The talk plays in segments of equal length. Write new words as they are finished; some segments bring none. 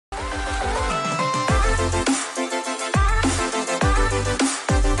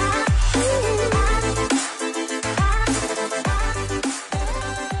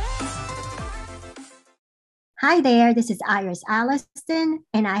Hi there, this is Ires Alliston,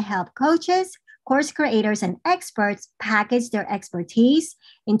 and I help coaches, course creators, and experts package their expertise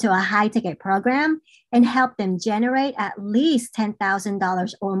into a high ticket program and help them generate at least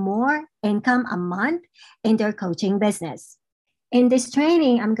 $10,000 or more income a month in their coaching business. In this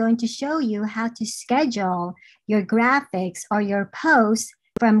training, I'm going to show you how to schedule your graphics or your posts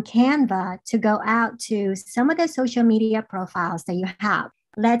from Canva to go out to some of the social media profiles that you have.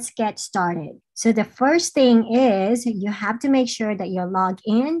 Let's get started. So the first thing is you have to make sure that you're logged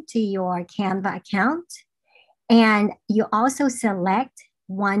in to your Canva account, and you also select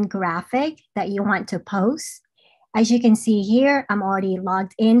one graphic that you want to post. As you can see here, I'm already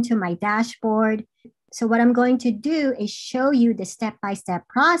logged into my dashboard. So what I'm going to do is show you the step-by-step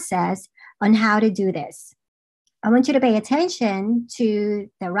process on how to do this. I want you to pay attention to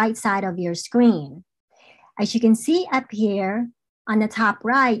the right side of your screen. As you can see up here, on the top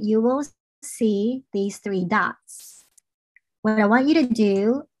right, you will see these three dots. What I want you to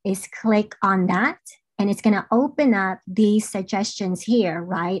do is click on that, and it's going to open up these suggestions here,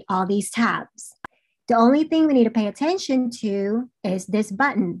 right? All these tabs. The only thing we need to pay attention to is this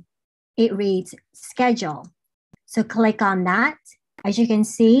button. It reads schedule. So click on that. As you can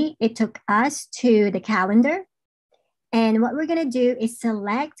see, it took us to the calendar. And what we're going to do is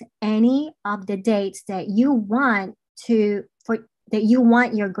select any of the dates that you want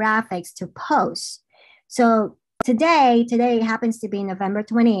your graphics to post. So today happens to be November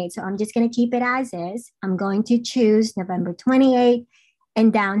 28th. So I'm just going to keep it as is. I'm going to choose November 28th.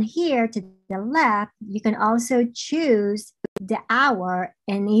 And down here to the left, you can also choose the hour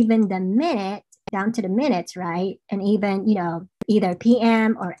and even the minute, down to the minutes, right? And even, either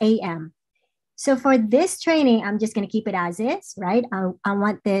PM or AM. So for this training, I'm just going to keep it as is, right? I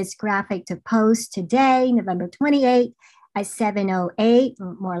want this graphic to post today, November 28th at 7:08,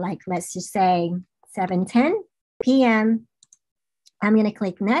 more like, let's just say 7:10 p.m. I'm going to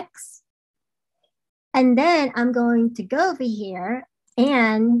click next. And then I'm going to go over here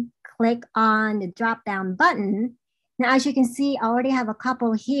and click on the drop-down button. Now, as you can see, I already have a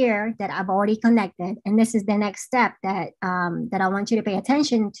couple here that I've already connected. And this is the next step that I want you to pay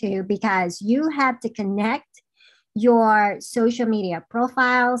attention to, because you have to connect your social media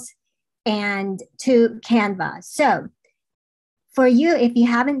profiles and to Canva. So for you, if you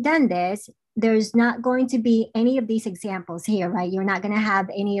haven't done this, there's not going to be any of these examples here, right? You're not going to have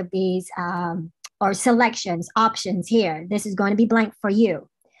any of these or selections, options here. This is going to be blank for you.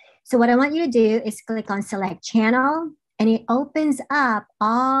 So what I want you to do is click on select channel, and it opens up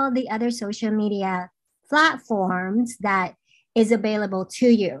all the other social media platforms that is available to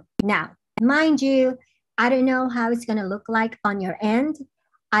you. Now, mind you, I don't know how it's going to look like on your end.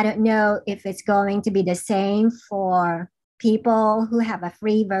 I don't know if it's going to be the same for people who have a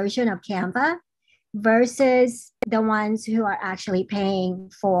free version of Canva versus the ones who are actually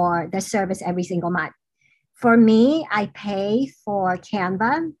paying for the service every single month. For me, I pay for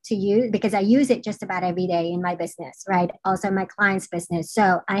Canva to use because I use it just about every day in my business, right? Also my client's business.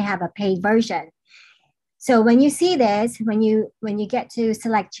 So I have a paid version. So when you see this, when you get to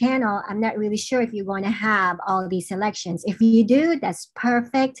select channel, I'm not really sure if you're going to have all these selections. If you do, that's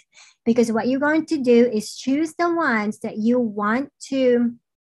perfect, because what you're going to do is choose the ones that you want to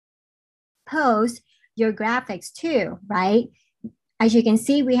post your graphics to, right? As you can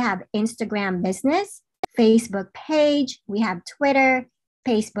see, we have Instagram business, Facebook page, we have Twitter,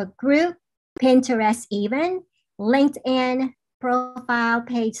 Facebook group, Pinterest even, LinkedIn, profile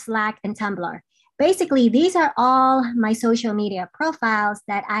page, Slack, and Tumblr. Basically, these are all my social media profiles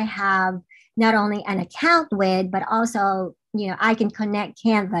that I have not only an account with, but also, I can connect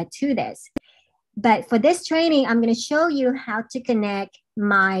Canva to this. But for this training, I'm going to show you how to connect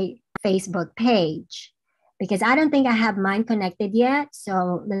my Facebook page, because I don't think I have mine connected yet.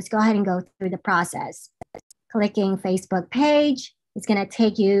 So let's go ahead and go through the process. Clicking Facebook page, it's going to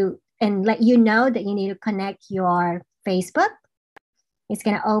take you and let you know that you need to connect your Facebook. It's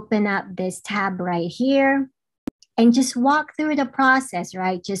going to open up this tab right here and just walk through the process,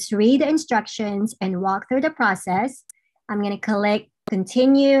 right? Just read the instructions and walk through the process. I'm going to click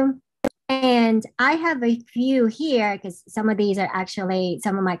continue. And I have a few here because some of these are actually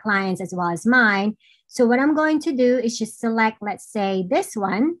some of my clients as well as mine. So what I'm going to do is just select, let's say this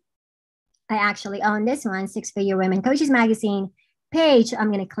one. I actually own this one, Six Figure Women Coaches Magazine page.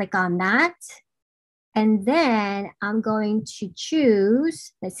 I'm going to click on that. And then I'm going to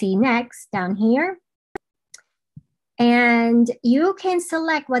choose, let's see, next down here. And you can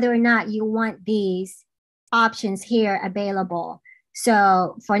select whether or not you want these options here available.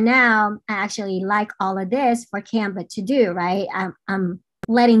 So for now, I actually like all of this for Canva to do, right? I'm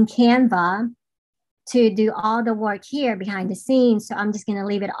letting Canva to do all the work here behind the scenes. So I'm just going to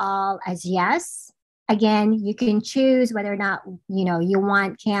leave it all as yes. Again, you can choose whether or not, you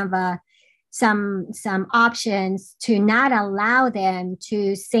want Canva some options to not allow them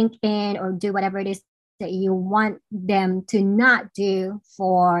to sync in or do whatever it is that you want them to not do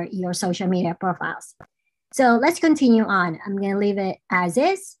for your social media profiles. So let's continue on. I'm going to leave it as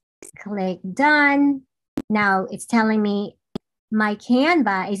is. Click done. Now it's telling me my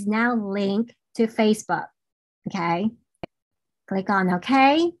Canva is now linked to Facebook. Okay. Click on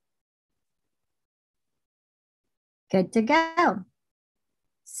OK. Good to go.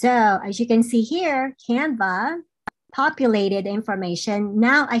 So as you can see here, Canva populated information.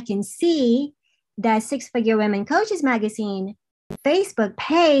 Now I can see that Six Figure Women Coaches Magazine Facebook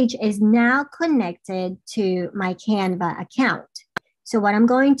page is now connected to my Canva account. So what I'm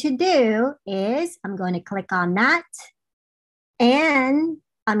going to do is I'm going to click on that, and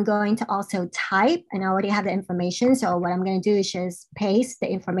I'm going to also type, and I already have the information. So what I'm going to do is just paste the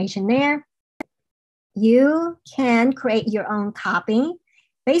information there. You can create your own copy,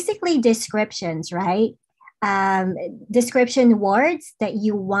 basically descriptions, right? Description words that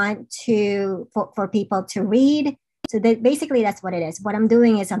you want for people to read. So that basically that's what it is. What I'm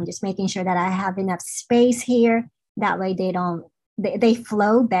doing is I'm just making sure that I have enough space here. That way they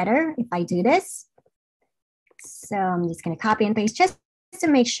flow better if I do this. So I'm just going to copy and paste just to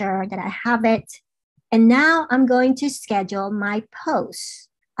make sure that I have it. And now I'm going to schedule my posts.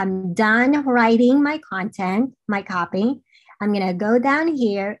 I'm done writing my content, my copy. I'm going to go down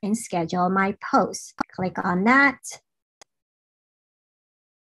here and schedule my posts. Click on that.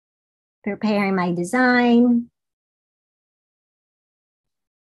 Preparing my design.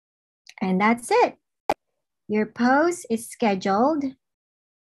 And that's it. Your post is scheduled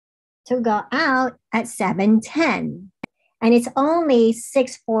to go out at 7:10. And it's only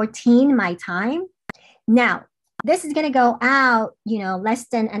 6:14 my time. Now, this is going to go out, less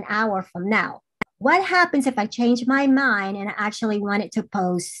than an hour from now. What happens if I change my mind and I actually want it to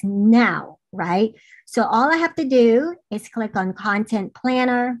post now, right? So all I have to do is click on Content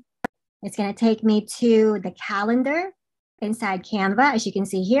Planner. It's going to take me to the calendar inside Canva, as you can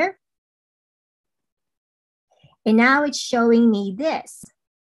see here. And now it's showing me this.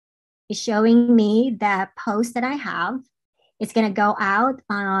 It's showing me the post that I have. It's going to go out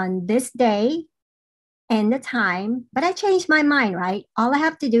on this day and the time, but I changed my mind, right? All I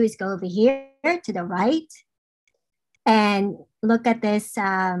have to do is go over here to the right and look at this,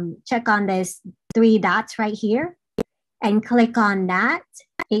 check on this 3 dots right here and click on that.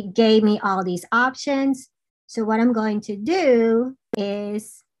 It gave me all these options. So what I'm going to do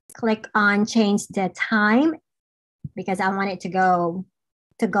is click on change the time, because I want it to go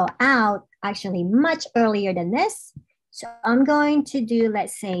out actually much earlier than this. So I'm going to do,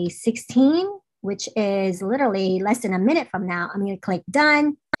 let's say 16, which is literally less than a minute from now. I'm going to click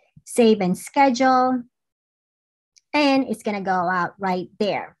done, save and schedule, and it's going to go out right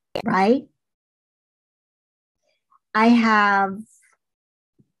there, right? I have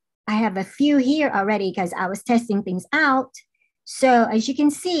a few here already because I was testing things out. So as you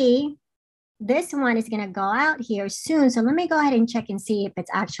can see, this one is going to go out here soon. So let me go ahead and check and see if it's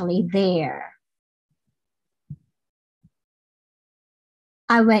actually there.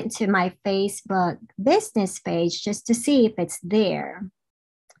 I went to my Facebook business page just to see if it's there.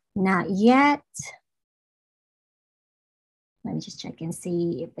 Not yet. Let me just check and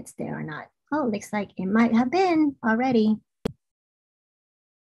see if it's there or not. Oh, looks like it might have been already.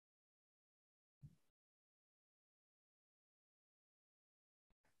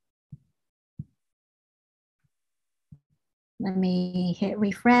 Let me hit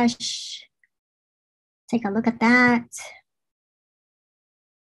refresh. Take a look at that.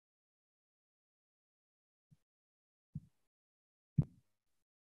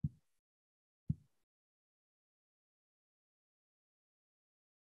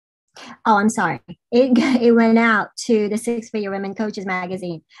 Oh, I'm sorry. It went out to the Six Figure Women Coaches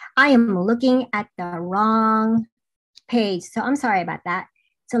Magazine. I am looking at the wrong page. So I'm sorry about that.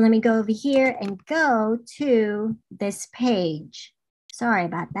 So let me go over here and go to this page. Sorry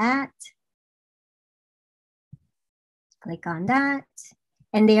about that. Click on that.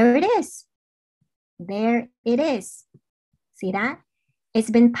 And there it is. There it is. See that? It's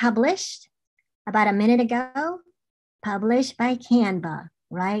been published about a minute ago. Published by Canva.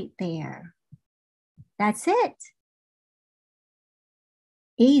 Right there. That's it.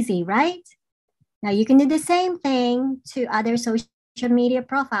 Easy, right? Now you can do the same thing to other social media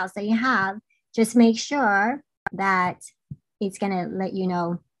profiles that you have. Just make sure that it's gonna let you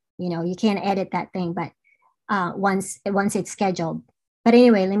know, you can't edit that thing, but once it's scheduled. But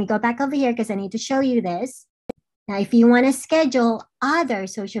anyway, let me go back over here because I need to show you this. Now, if you want to schedule other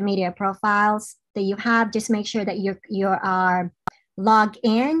social media profiles that you have, just make sure that you are logged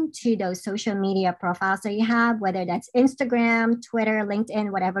in to those social media profiles that you have, whether that's Instagram, Twitter,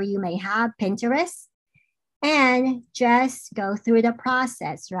 LinkedIn, whatever you may have, Pinterest, and just go through the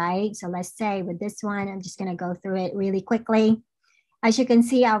process, right? So let's say with this one, I'm just going to go through it really quickly. As you can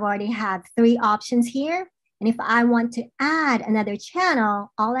see, I've already have 3 options here. And if I want to add another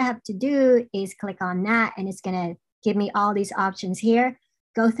channel, all I have to do is click on that and it's going to give me all these options here.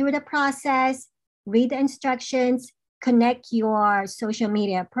 Go through the process, read the instructions, connect your social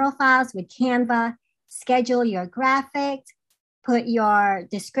media profiles with Canva, schedule your graphics, put your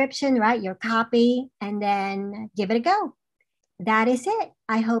description, right, your copy, and then give it a go. That is it.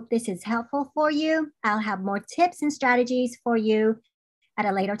 I hope this is helpful for you. I'll have more tips and strategies for you at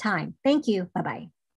a later time. Thank you. Bye-bye.